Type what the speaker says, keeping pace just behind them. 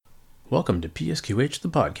Welcome to PSQH, the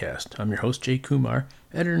podcast. I'm your host, Jay Kumar,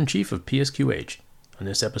 Editor-in-Chief of PSQH. On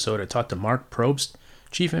this episode, I talked to Mark Probst,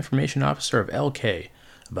 Chief Information Officer of LK,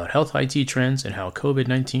 about health IT trends and how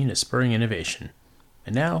COVID-19 is spurring innovation.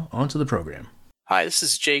 And now, on to the program. Hi, this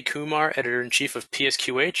is Jay Kumar, Editor-in-Chief of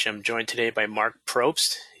PSQH. I'm joined today by Mark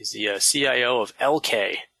Probst. He's the CIO of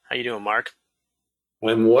LK. How you doing, Mark?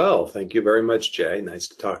 I'm well. Thank you very much, Jay. Nice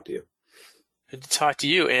to talk to you. Good to talk to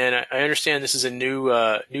you. And I understand this is a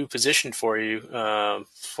new position for you. Wonder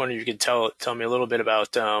if you could tell me a little bit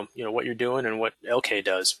about what you're doing and what LK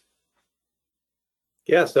does.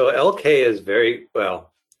 Yeah, so LK is very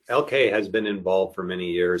well. LK has been involved for many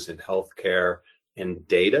years in healthcare and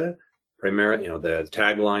data. Primarily, the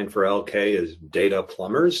tagline for LK is data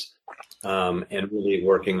plumbers, and really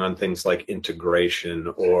working on things like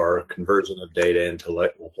integration or conversion of data into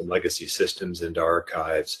legacy systems, into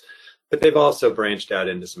archives. But they've also branched out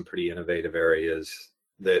into some pretty innovative areas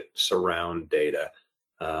that surround data.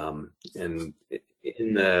 And in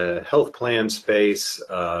the health plan space,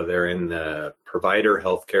 they're in the provider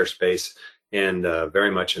healthcare space, and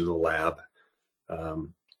very much in the lab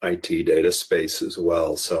IT data space as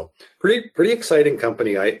well. So pretty exciting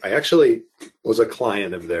company. I actually was a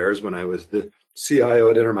client of theirs when I was the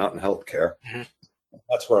CIO at Intermountain Healthcare. Mm-hmm.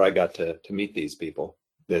 That's where I got to meet these people.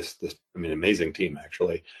 This amazing team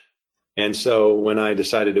actually. And so when I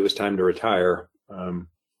decided it was time to retire,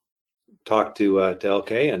 talked to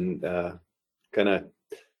LK and kind of,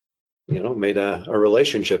 made a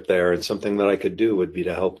relationship there. And something that I could do would be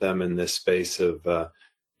to help them in this space of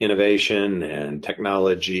innovation and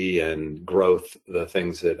technology and growth, the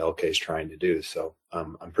things that LK is trying to do. So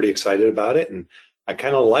I'm pretty excited about it. And I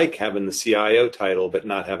kind of like having the CIO title, but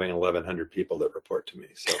not having 1,100 people that report to me.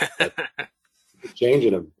 So that's a change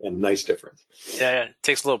and a nice difference. Yeah, it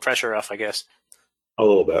takes a little pressure off, I guess. A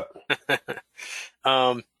little bit.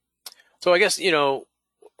 So I guess,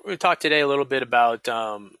 we talked today a little bit about,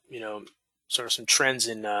 sort of some trends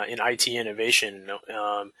in IT innovation,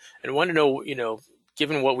 and want to know,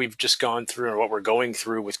 given what we've just gone through or what we're going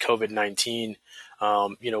through with COVID-19,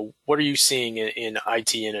 what are you seeing in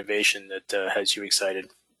IT innovation that has you excited?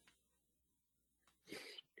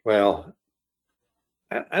 Well,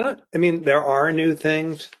 there are new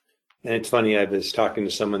things. And it's funny, I was talking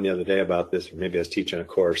to someone the other day about this, or maybe I was teaching a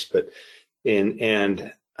course, but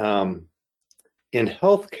in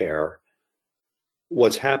healthcare,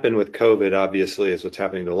 what's happened with COVID, obviously, is what's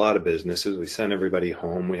happening to a lot of businesses. We sent everybody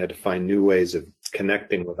home. We had to find new ways of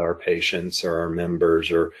connecting with our patients or our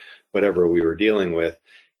members or whatever we were dealing with.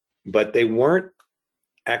 But they weren't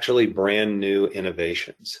actually brand new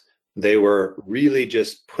innovations. They were really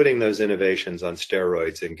just putting those innovations on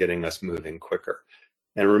steroids and getting us moving quicker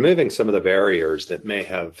and removing some of the barriers that may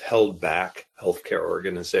have held back healthcare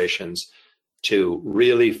organizations to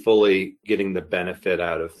really fully getting the benefit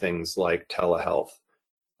out of things like telehealth,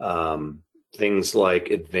 things like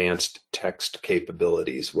advanced text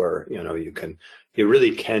capabilities where, you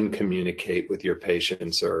really can communicate with your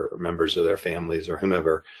patients or members of their families or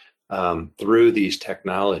whomever through these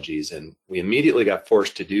technologies. And we immediately got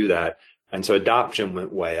forced to do that. And so adoption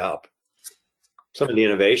went way up. Some of the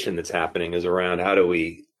innovation that's happening is around how do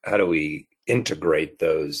we integrate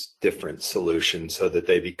those different solutions so that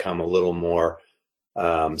they become a little more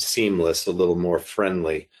seamless, a little more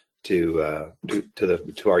friendly to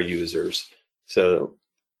our users. So,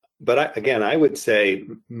 but I would say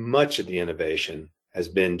much of the innovation has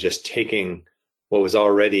been just taking what was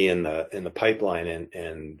already in the pipeline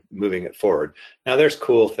and moving it forward. Now, there's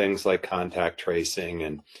cool things like contact tracing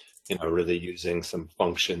and really using some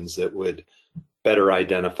functions that would better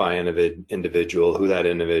identify an individual, who that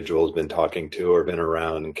individual has been talking to or been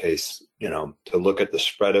around in case, to look at the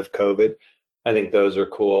spread of COVID. I think those are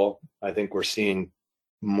cool. I think we're seeing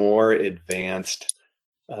more advanced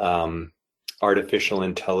artificial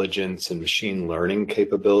intelligence and machine learning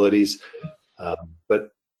capabilities,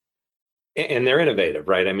 and they're innovative,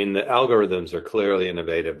 right? I mean, the algorithms are clearly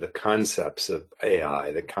innovative. The concepts of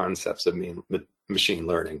AI, the concepts of machine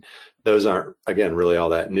learning, those aren't, again, really all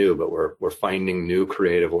that new, but we're finding new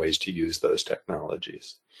creative ways to use those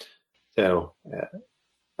technologies. So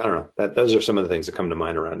I don't know, those are some of the things that come to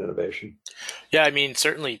mind around innovation. Yeah,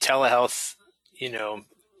 certainly telehealth,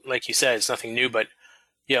 like you said, it's nothing new, but,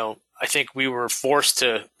 I think we were forced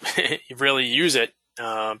to really use it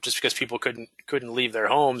just because people couldn't leave their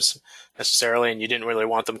homes necessarily, and you didn't really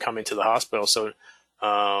want them coming to the hospital, so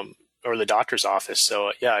or the doctor's office.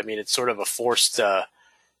 So yeah, it's sort of a forced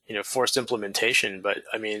implementation. But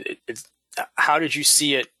it's how did you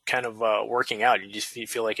see it kind of working out? Did you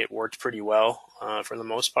feel like it worked pretty well for the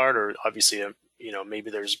most part, or obviously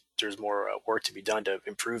maybe there's more work to be done to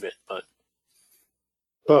improve it? But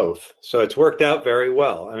Both. So it's worked out very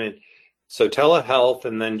well. I mean, so telehealth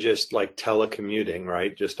and then just like telecommuting,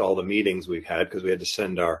 right? Just all the meetings we've had because we had to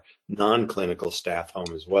send our non-clinical staff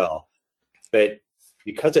home as well. But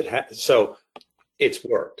because so it's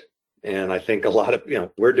worked. And I think a lot of,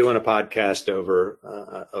 we're doing a podcast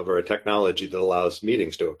over a technology that allows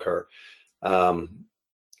meetings to occur.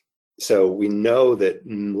 So we know that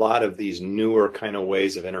a lot of these newer kind of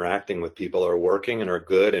ways of interacting with people are working and are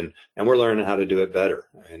good, and we're learning how to do it better.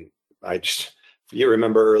 And you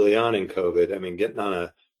remember early on in COVID, I mean, getting on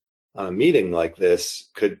a meeting like this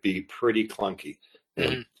could be pretty clunky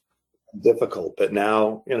and difficult, but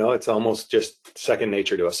now, it's almost just second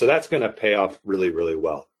nature to us. So that's going to pay off really, really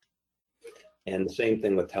well. And the same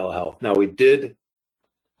thing with telehealth. Now, we did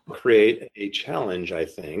create a challenge, I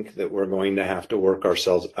think, that we're going to have to work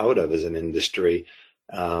ourselves out of as an industry.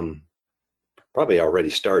 Probably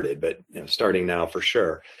already started, but starting now for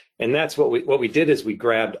sure. And that's what we did is we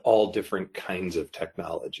grabbed all different kinds of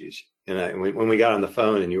technologies. And when we got on the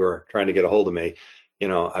phone and you were trying to get a hold of me,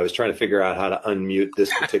 I was trying to figure out how to unmute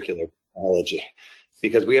this particular technology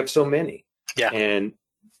because we have so many. Yeah. And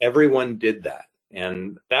everyone did that.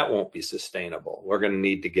 And that won't be sustainable. We're going to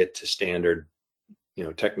need to get to standard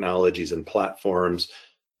technologies and platforms.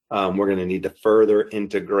 We're going to need to further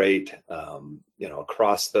integrate,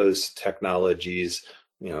 across those technologies,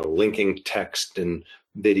 linking text and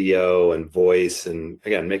video and voice, and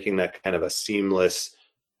again, making that kind of a seamless,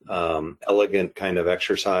 elegant kind of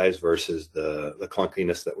exercise versus the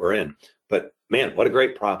clunkiness that we're in. But man, what a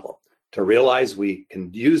great problem to realize we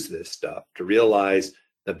can use this stuff, to realize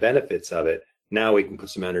the benefits of it. Now we can put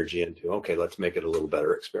some energy into, okay, let's make it a little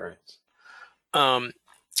better experience. And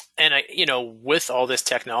with all this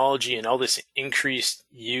technology and all this increased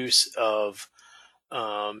use of,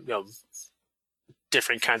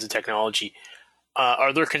 different kinds of technology,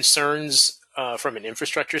 are there concerns from an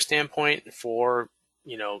infrastructure standpoint for,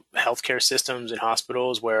 healthcare systems and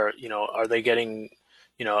hospitals where, are they getting,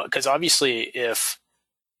 because obviously if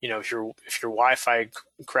your Wi-Fi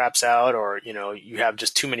craps out or, you have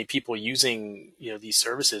just too many people using, these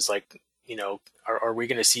services, like, are we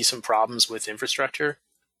going to see some problems with infrastructure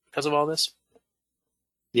because of all this?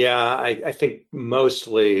 Yeah, I think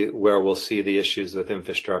mostly where we'll see the issues with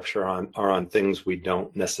infrastructure are on things we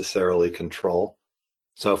don't necessarily control.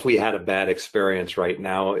 So if we had a bad experience right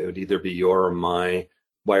now, it would either be your or my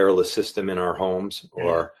wireless system in our homes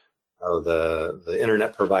or the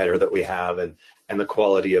internet provider that we have and the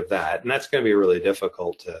quality of that. And that's going to be really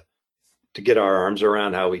difficult to get our arms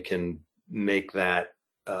around how we can make that,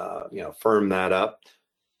 firm that up.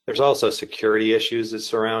 There's also security issues that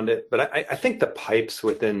surround it. But I think the pipes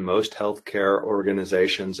within most healthcare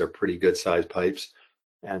organizations are pretty good sized pipes.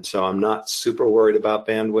 And so I'm not super worried about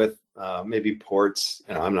bandwidth. Maybe ports,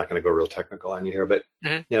 I'm not going to go real technical on you here, but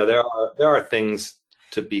there are things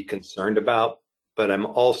to be concerned about. But I'm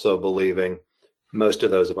also believing most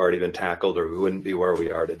of those have already been tackled or we wouldn't be where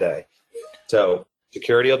we are today. So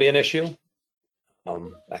security will be an issue.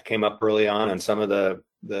 That came up early on some of the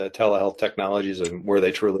telehealth technologies and were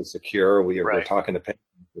they truly secure? We're talking to patients,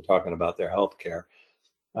 we're talking about their health care.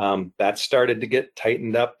 That started to get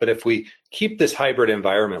tightened up. But if we keep this hybrid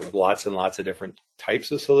environment with lots and lots of different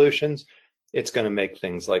types of solutions, it's going to make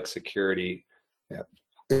things like security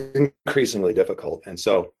increasingly difficult. And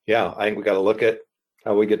so, I think we got to look at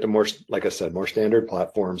how we get to more, like I said, more standard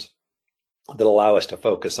platforms that allow us to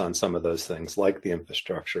focus on some of those things like the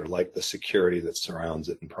infrastructure, like the security that surrounds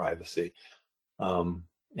it and privacy. And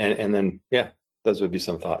then, those would be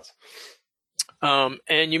some thoughts.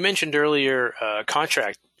 And you mentioned earlier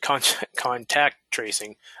contact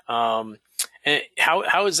tracing. And how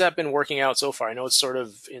has that been working out so far? I know it's sort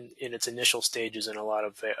of in its initial stages in a lot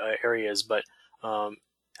of areas, but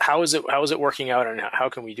how is it working out, and how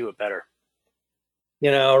can we do it better?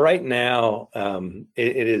 Right now,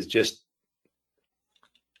 it is just,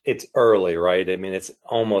 it's early, right? I mean, it's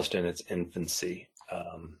almost in its infancy,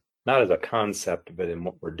 not as a concept, but in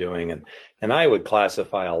what we're doing. And I would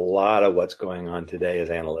classify a lot of what's going on today as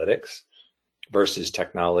analytics versus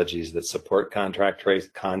technologies that support contact tracing.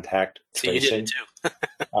 So you did it too.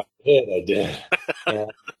 I did. Yeah.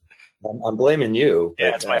 I'm blaming you.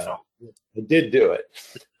 Yeah, it's my fault. I did do it.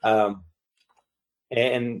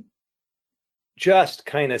 And just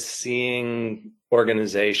kind of seeing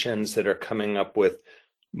organizations that are coming up with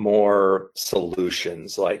more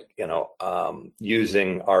solutions like,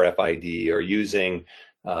 using RFID or using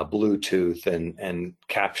Bluetooth and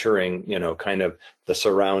capturing, kind of the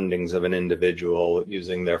surroundings of an individual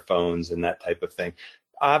using their phones and that type of thing.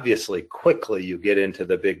 Obviously, quickly you get into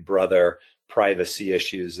the big brother privacy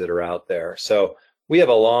issues that are out there. So we have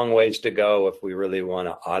a long ways to go if we really want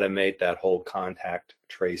to automate that whole contact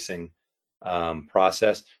tracing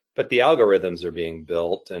process. But the algorithms are being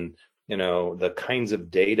built, and the kinds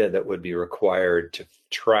of data that would be required to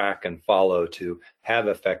track and follow to have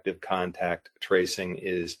effective contact tracing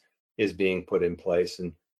is being put in place.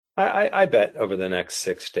 And I bet over the next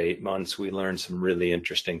 6 to 8 months, we learn some really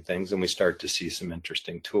interesting things, and we start to see some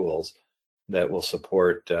interesting tools that will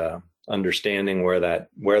support understanding where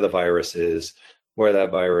the virus is, where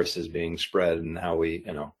that virus is being spread, and how we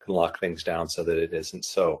can lock things down so that it isn't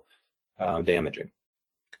so damaging.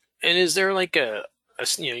 And is there like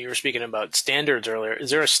you were speaking about standards earlier, is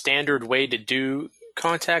there a standard way to do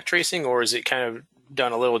contact tracing, or is it kind of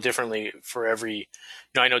done a little differently for every,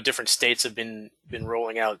 I know different states have been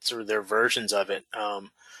rolling out sort of their versions of it.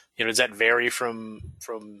 Does that vary from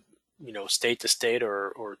state to state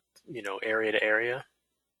or area to area?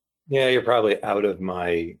 Yeah, you're probably out of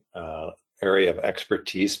my area of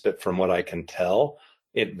expertise, but from what I can tell,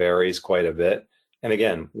 it varies quite a bit. And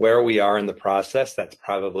again, where we are in the process, that's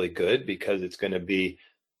probably good, because it's going to be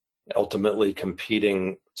ultimately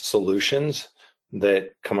competing solutions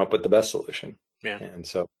that come up with the best solution. Yeah. And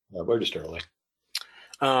so we're just early.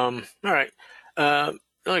 All right.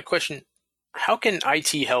 Another question. How can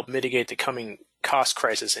IT help mitigate the coming cost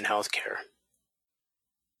crisis in healthcare?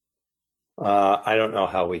 I don't know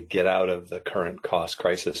how we get out of the current cost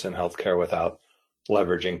crisis in healthcare without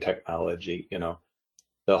leveraging technology.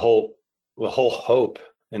 The whole hope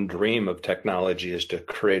and dream of technology is to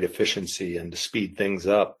create efficiency and to speed things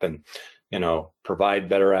up and, provide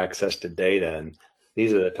better access to data. And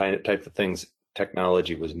these are the type of things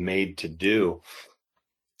technology was made to do.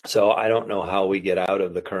 So I don't know how we get out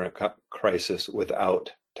of the current crisis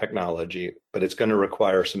without technology, but it's going to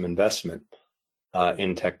require some investment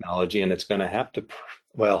in technology, and it's going to have to,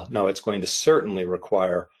 it's going to certainly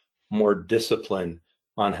require more discipline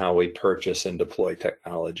on how we purchase and deploy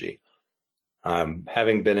technology.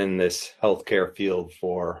 Having been in this healthcare field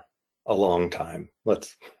for a long time,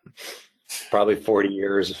 probably 40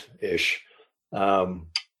 years-ish, I've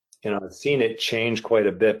seen it change quite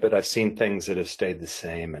a bit, but I've seen things that have stayed the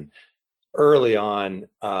same. And early on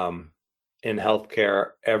in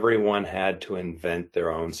healthcare, everyone had to invent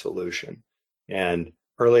their own solution. And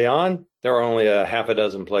early on, there were only a half a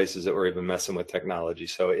dozen places that were even messing with technology.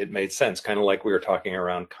 So it made sense, kind of like we were talking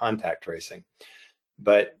around contact tracing.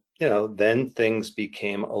 But, then things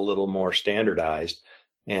became a little more standardized,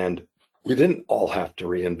 and we didn't all have to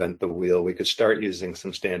reinvent the wheel. We could start using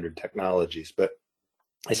some standard technologies, but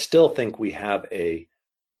I still think we have an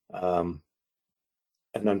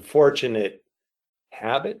unfortunate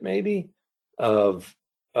habit, maybe, of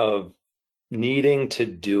needing to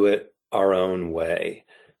do it our own way,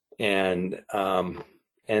 and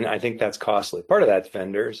I think that's costly. Part of that's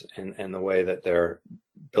vendors and the way that they're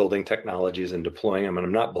building technologies and deploying them, and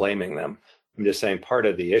I'm not blaming them. I'm just saying part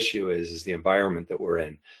of the issue is the environment that we're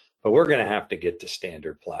in. But we're going to have to get to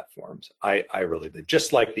standard platforms. I really do,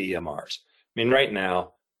 just like the EMRs. I mean, right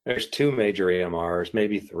now, there's 2 major EMRs,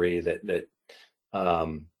 maybe 3, that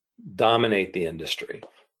dominate the industry.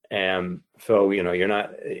 And so,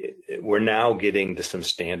 we're now getting to some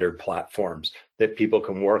standard platforms that people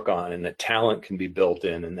can work on, and that talent can be built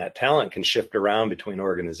in, and that talent can shift around between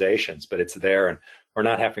organizations, but it's there, and we're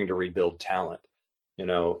not having to rebuild talent.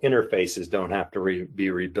 Interfaces don't have to be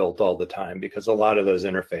rebuilt all the time, because a lot of those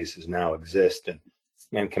interfaces now exist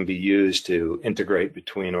and can be used to integrate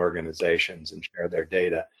between organizations and share their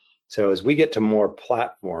data. So as we get to more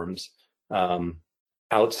platforms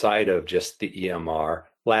outside of just the EMR,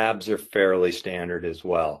 labs are fairly standard as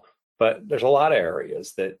well. But there's a lot of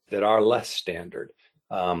areas that are less standard.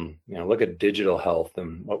 Look at digital health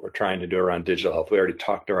and what we're trying to do around digital health. We already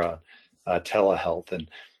talked around telehealth. And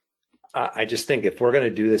I just think if we're going to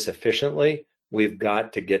do this efficiently, we've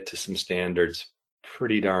got to get to some standards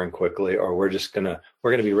pretty darn quickly, or we're going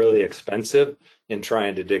to be really expensive in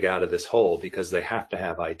trying to dig out of this hole, because they have to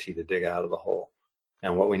have IT to dig out of the hole.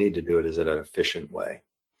 And what we need to do it is in an efficient way.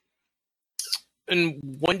 And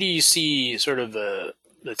when do you see sort of the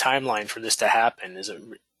timeline for this to happen? Is it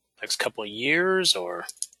next couple of years, or?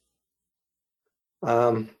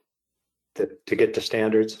 To get to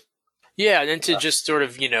standards? Yeah, and then to just sort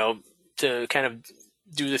of, to kind of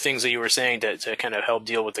do the things that you were saying to kind of help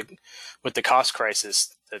deal with the cost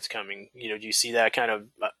crisis that's coming. Do you see that kind of,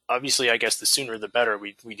 obviously, I guess the sooner the better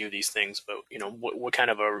we do these things, but, what kind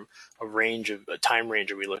of a time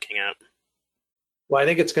range are we looking at? Well, I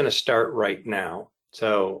think it's going to start right now.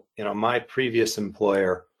 So, my previous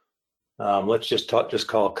employer, let's just talk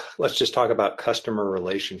about customer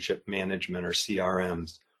relationship management, or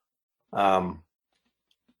CRMs. Um,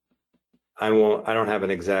 I don't have an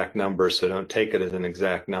exact number, so don't take it as an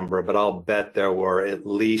exact number, but I'll bet there were at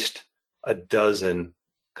least a dozen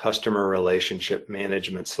customer relationship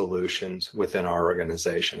management solutions within our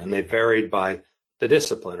organization. And they varied by the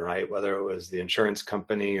discipline, right? Whether it was the insurance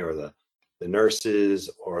company or the nurses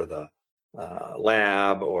or the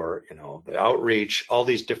lab or, the outreach, all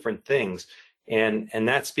these different things. And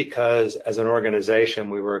that's because as an organization,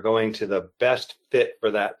 we were going to the best fit for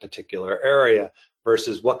that particular area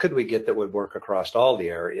versus what could we get that would work across all the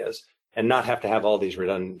areas and not have to have all these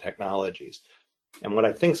redundant technologies. And what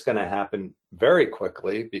I think is going to happen very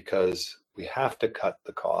quickly, because we have to cut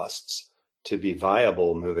the costs to be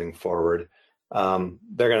viable moving forward,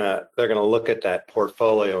 they're gonna look at that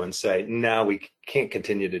portfolio and say, no, we can't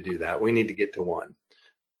continue to do that. We need to get to one,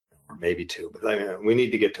 or maybe two, but we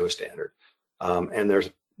need to get to a standard. And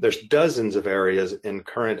there's dozens of areas in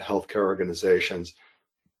current healthcare organizations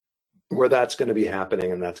where that's going to be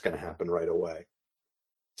happening, and that's going to happen right away.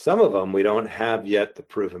 Some of them we don't have yet the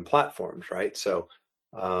proven platforms, right? So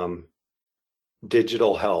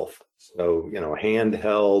digital health, so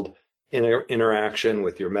handheld interaction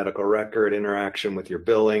with your medical record, interaction with your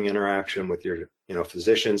billing, interaction with your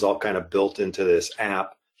physicians, all kind of built into this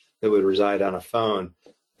app that would reside on a phone.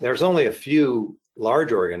 There's only a few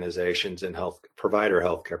large organizations in provider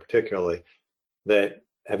healthcare particularly that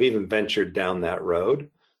have even ventured down that road.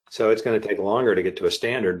 So it's going to take longer to get to a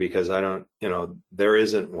standard because there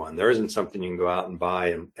isn't one. There isn't something you can go out and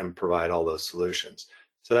buy and provide all those solutions.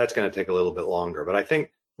 So that's going to take a little bit longer. But I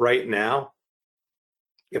think right now,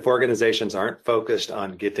 if organizations aren't focused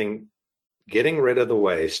on getting rid of the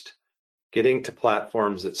waste, getting to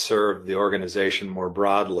platforms that serve the organization more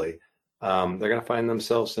broadly, they're going to find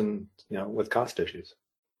themselves with cost issues.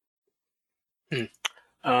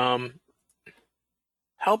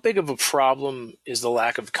 How big of a problem is the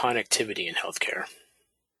lack of connectivity in healthcare?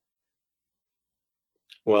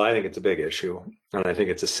 Well, I think it's a big issue, and I think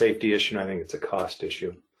it's a safety issue, and I think it's a cost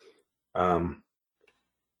issue. When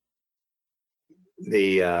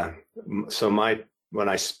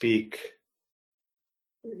I speak,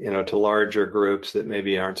 to larger groups that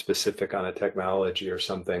maybe aren't specific on a technology or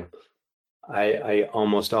something, I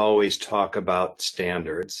almost always talk about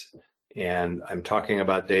standards, and I'm talking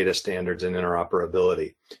about data standards and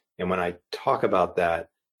interoperability. And when I talk about that,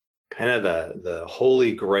 kind of the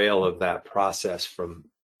holy grail of that process from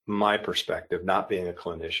my perspective, not being a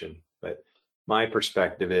clinician, but my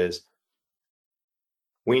perspective is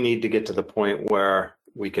we need to get to the point where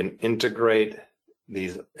we can integrate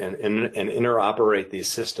these and interoperate these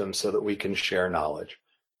systems so that we can share knowledge.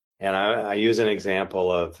 And I use an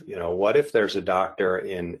example of, what if there's a doctor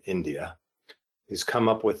in India who's come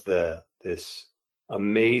up with this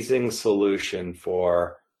amazing solution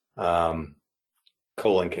for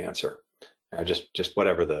colon cancer, just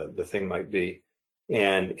whatever the thing might be.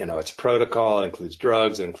 And, it's protocol, it includes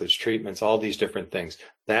drugs, it includes treatments, all these different things.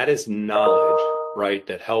 That is knowledge, right,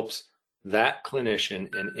 that helps that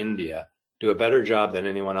clinician in India do a better job than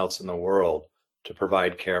anyone else in the world to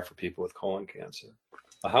provide care for people with colon cancer.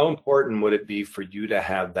 How important would it be for you to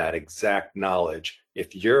have that exact knowledge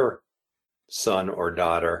if your son or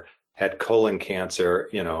daughter had colon cancer,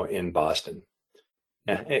 in Boston?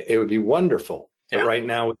 It would be wonderful. Yeah. But right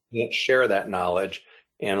now we can't share that knowledge.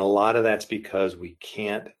 And a lot of that's because we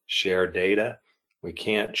can't share data. We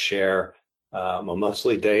can't share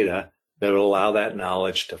mostly data that would allow that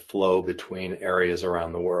knowledge to flow between areas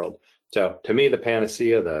around the world. So to me, the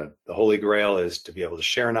panacea, the holy grail is to be able to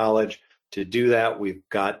share knowledge. To do that, we've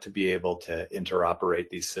got to be able to interoperate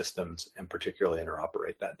these systems and particularly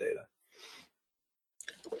interoperate that data.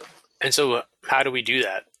 And so how do we do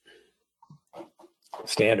that?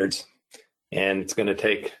 Standards. And it's going to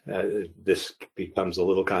take, this becomes a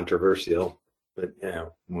little controversial, but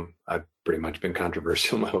I've pretty much been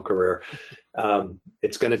controversial my whole career.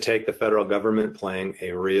 It's going to take the federal government playing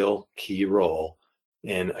a real key role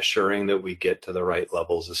in assuring that we get to the right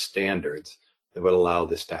levels of standards that would allow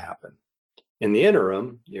this to happen. In the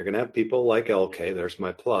interim, you're going to have people like LK, there's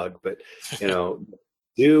my plug, but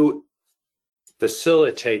do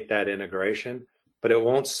facilitate that integration, but it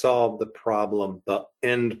won't solve the problem, the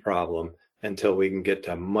end problem, until we can get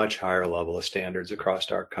to a much higher level of standards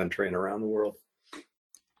across our country and around the world.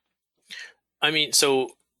 I mean, so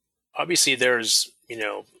obviously there's,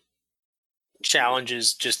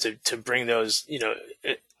 challenges just to bring those,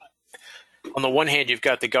 on the one hand, you've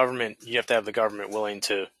got the government, you have to have the government willing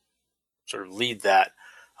to sort of lead that.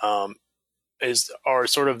 Are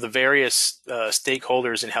sort of the various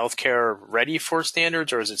stakeholders in healthcare ready for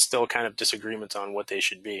standards, or is it still kind of disagreement on what they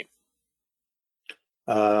should be?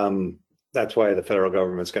 that's why the federal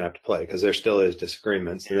government's going to have to play, because there still is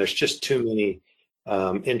disagreements, and there's just too many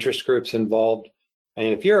interest groups involved. I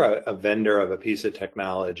mean, if you're a vendor of a piece of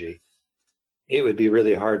technology, it would be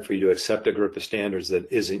really hard for you to accept a group of standards that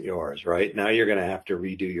isn't yours, right? Now you're going to have to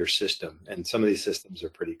redo your system, and some of these systems are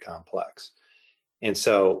pretty complex. And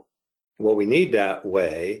so what we need that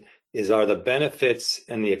way is, are the benefits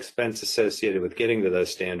and the expense associated with getting to those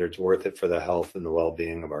standards worth it for the health and the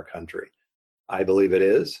well-being of our country? I believe it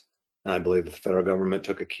is. And I believe if the federal government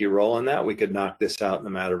took a key role in that, we could knock this out in a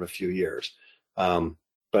matter of a few years.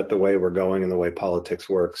 But the way we're going and the way politics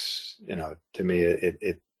works, to me,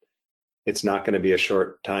 it's not going to be a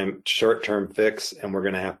short-term fix, and we're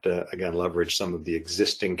going to have to, again, leverage some of the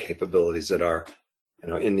existing capabilities that are,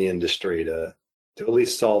 in the industry to at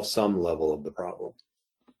least solve some level of the problem.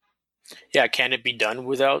 Yeah, can it be done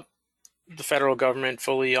without the federal government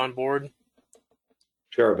fully on board?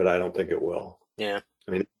 Sure, but I don't think it will. Yeah.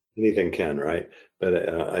 I mean, anything can, right? But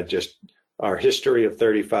our history of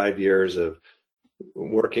 35 years of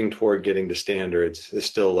working toward getting to standards has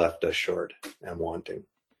still left us short and wanting.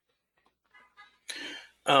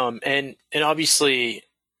 And obviously,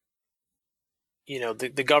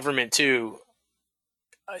 the government too,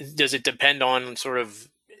 does it depend on sort of,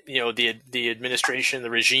 the administration, the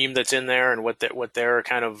regime that's in there, and what they're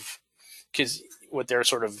kind of, what they're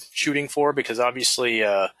sort of shooting for? Because obviously,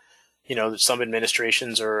 some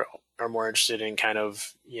administrations are more interested in kind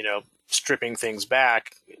of, stripping things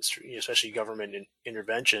back, especially government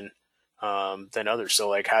intervention, than others. So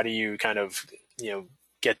like, how do you kind of,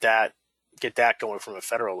 get that going from a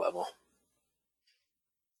federal level?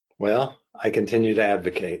 Well, I continue to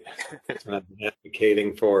advocate. I've been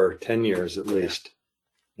advocating for 10 years at least,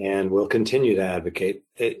 and will continue to advocate.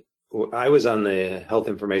 I was on the Health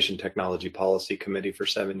Information Technology Policy Committee for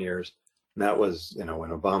 7 years. And that was, when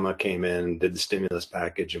Obama came in, did the stimulus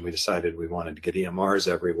package, and we decided we wanted to get EMRs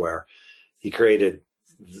everywhere. He created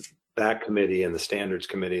that committee and the standards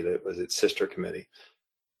committee that was its sister committee.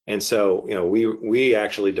 And so, we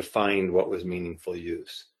actually defined what was meaningful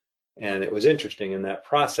use. And it was interesting in that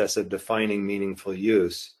process of defining meaningful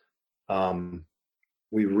use,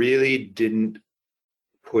 we really didn't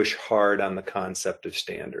push hard on the concept of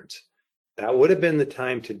standards. That would have been the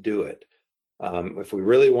time to do it. If we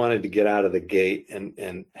really wanted to get out of the gate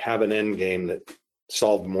and have an end game that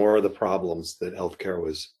solved more of the problems that healthcare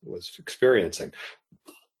was experiencing.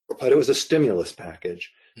 But it was a stimulus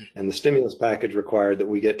package, and the stimulus package required that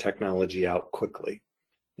we get technology out quickly,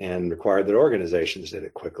 and required that organizations did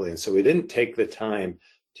it quickly. And so we didn't take the time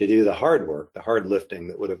to do the hard work, the hard lifting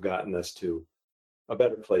that would have gotten us to a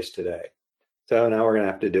better place today. So now we're going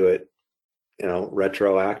to have to do it,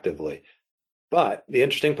 retroactively. But the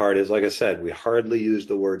interesting part is, like I said, we hardly use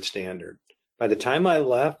the word standard. By the time I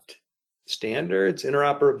left, standards,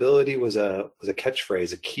 interoperability was a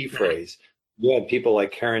catchphrase, a key phrase. You had people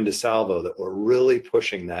like Karen DeSalvo that were really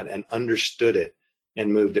pushing that and understood it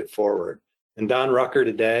and moved it forward. And Don Rucker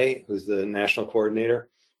today, who's the national coordinator,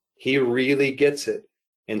 he really gets it.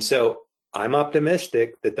 And so I'm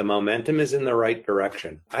optimistic that the momentum is in the right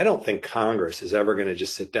direction. I don't think Congress is ever going to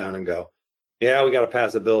just sit down and go, yeah, we got to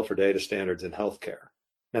pass a bill for data standards in healthcare.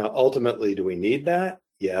 Now, ultimately, do we need that?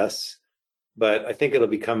 Yes. But I think it'll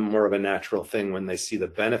become more of a natural thing when they see the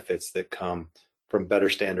benefits that come from better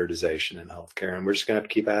standardization in healthcare. And we're just going to have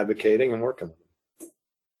to keep advocating and working with them.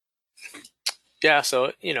 Yeah.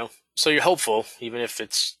 So, so you're hopeful, even if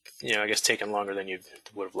it's, I guess taken longer than you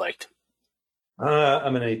would have liked.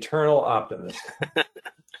 I'm an eternal optimist.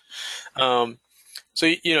 So,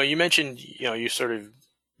 you mentioned, you sort of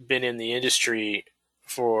been in the industry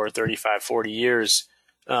for 35, 40 years.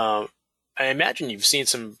 I imagine you've seen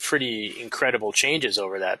some pretty incredible changes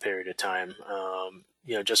over that period of time,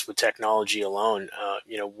 just with technology alone.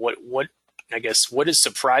 What has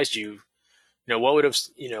surprised you? What would have,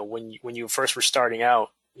 when you first were starting out,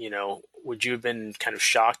 would you have been kind of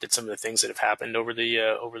shocked at some of the things that have happened over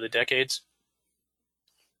the decades?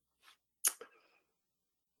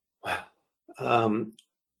 Wow.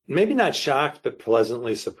 Maybe not shocked, but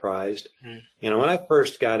pleasantly surprised. When I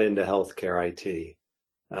first got into healthcare IT,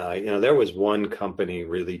 there was one company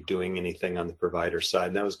really doing anything on the provider side,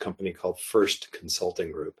 and that was a company called First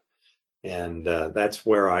Consulting Group. And that's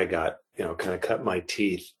where I got, kind of cut my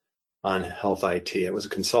teeth on health IT. It was a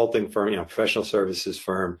consulting firm, professional services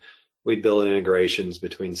firm. We'd build integrations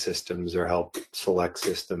between systems or help select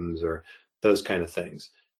systems or those kind of things.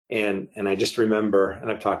 And I just remember,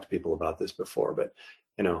 and I've talked to people about this before, but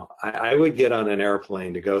I would get on an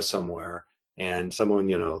airplane to go somewhere, and someone,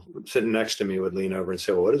 sitting next to me would lean over and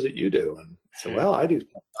say, well, what is it you do? And I said, well, I do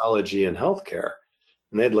technology and healthcare.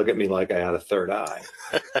 And they'd look at me like I had a third eye.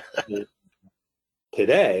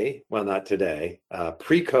 Today, well, not today,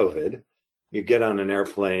 pre-COVID, you get on an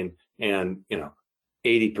airplane and,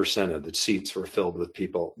 80% of the seats were filled with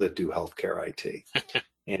people that do healthcare IT.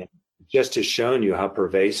 And just has shown you how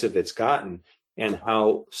pervasive it's gotten and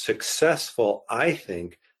how successful, I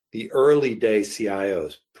think, the early day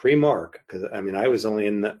CIOs, pre-Mark, because I was only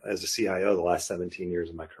as a CIO the last 17 years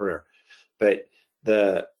of my career, but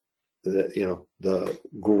the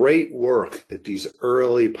great work that these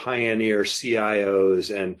early pioneer CIOs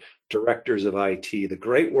and directors of IT, the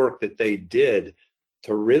great work that they did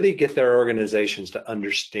to really get their organizations to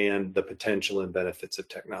understand the potential and benefits of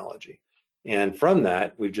technology. And from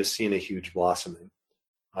that, we've just seen a huge blossoming.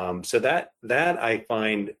 So that I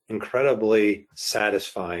find incredibly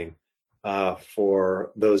satisfying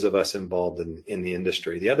for those of us involved in the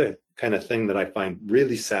industry. The other kind of thing that I find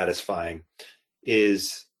really satisfying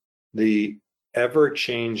is the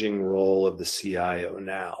ever-changing role of the CIO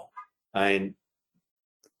now.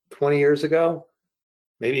 20 years ago,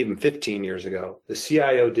 maybe even 15 years ago, the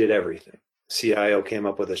CIO did everything. The CIO came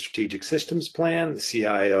up with a strategic systems plan. The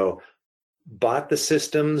CIO bought the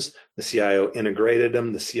systems. The CIO integrated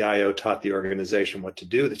them. The CIO taught the organization what to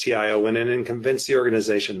do. The CIO went in and convinced the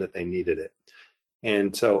organization that they needed it.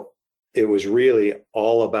 And so it was really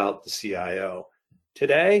all about the CIO.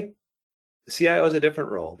 Today, the CIO has a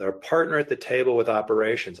different role. They're a partner at the table with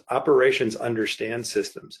operations. Operations understand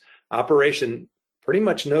systems. Operation pretty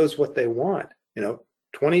much knows what they want.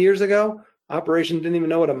 20 years ago, operation didn't even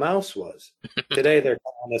know what a mouse was. Today, they're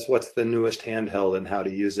telling us what's the newest handheld and how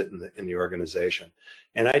to use it in the organization.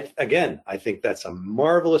 And I think that's a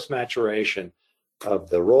marvelous maturation of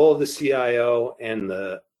the role of the CIO and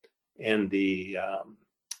the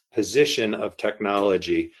position of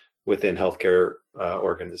technology within healthcare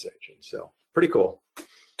organizations. So pretty cool.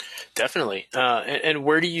 Definitely. And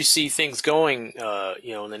where do you see things going,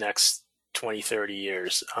 in the next 20, 30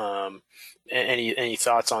 years? Any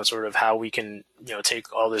thoughts on sort of how we can,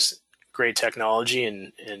 take all this great technology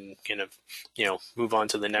and kind of, move on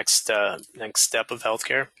to the next step of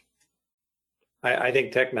healthcare? I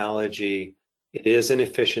think technology, it is an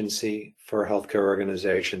efficiency for healthcare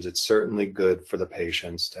organizations. It's certainly good for the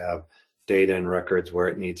patients to have data and records where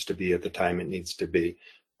it needs to be at the time it needs to be.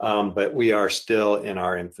 But we are still in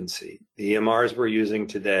our infancy. The EMRs we're using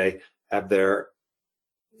today have their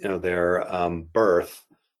birth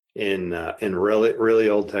in really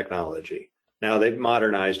old technology. Now they've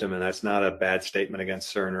modernized them, and that's not a bad statement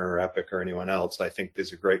against Cerner or Epic or anyone else. I think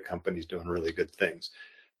these are great companies doing really good things.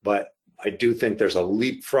 But I do think there's a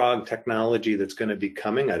leapfrog technology that's going to be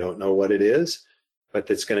coming. I don't know what it is, but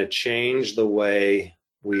that's going to change the way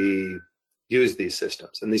we use these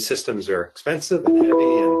systems. And these systems are expensive and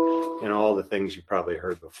heavy and all the things you probably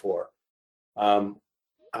heard before.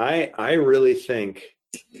 I really think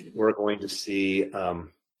we're going to see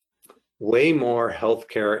way more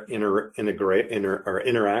healthcare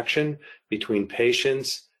interaction between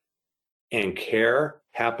patients and care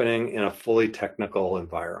happening in a fully technical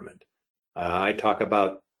environment. I talk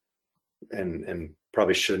about, and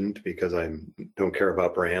probably shouldn't because I don't care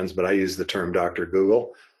about brands, but I use the term Dr.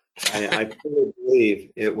 Google. I really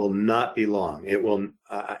believe it will not be long. It will,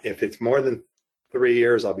 if it's more than 3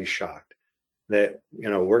 years, I'll be shocked that,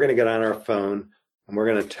 we're going to get on our phone and we're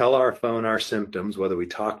going to tell our phone our symptoms, whether we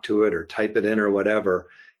talk to it or type it in or whatever.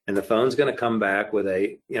 And the phone's going to come back with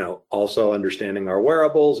also understanding our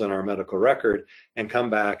wearables and our medical record and come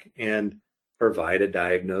back and provide a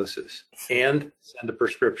diagnosis and send a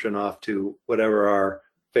prescription off to whatever our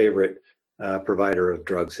favorite provider of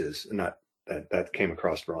drugs is. Not that came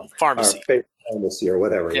across wrong. Pharmacy. Our favorite pharmacy or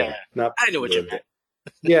whatever. Yeah. I know what you meant.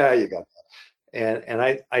 Yeah, you got that. And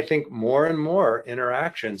I think more and more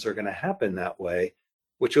interactions are going to happen that way,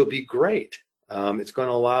 which will be great. It's going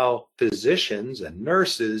to allow physicians and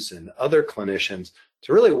nurses and other clinicians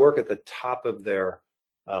to really work at the top of their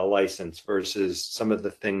license versus some of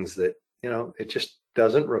the things that, it just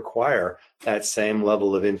doesn't require that same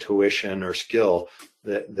level of intuition or skill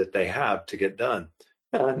that they have to get done.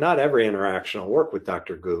 Not every interaction will work with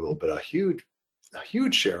Dr. Google, but a huge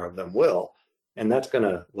share of them will. And that's going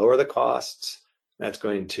to lower the costs. That's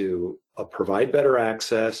going to provide better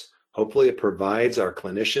access. Hopefully it provides our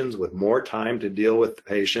clinicians with more time to deal with the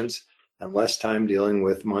patients and less time dealing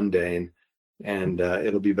with mundane, and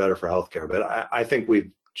it'll be better for healthcare. But I think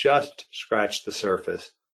we've just scratched the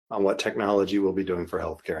surface on what technology will be doing for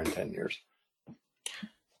healthcare in 10 years.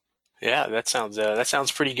 Yeah, that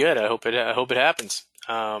sounds pretty good. I hope it happens.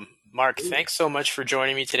 Mark, thanks so much for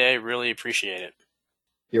joining me today. Really appreciate it.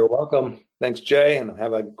 You're welcome. Thanks, Jay, and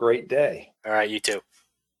have a great day. All right, you too.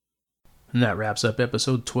 And that wraps up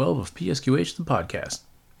episode 12 of PSQH, the podcast.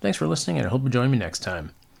 Thanks for listening, and I hope you join me next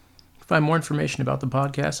time. You can find more information about the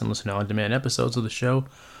podcast and listen to on-demand episodes of the show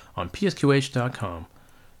on psqh.com.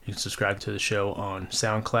 You can subscribe to the show on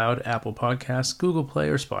SoundCloud, Apple Podcasts, Google Play,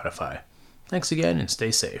 or Spotify. Thanks again, and stay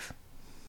safe.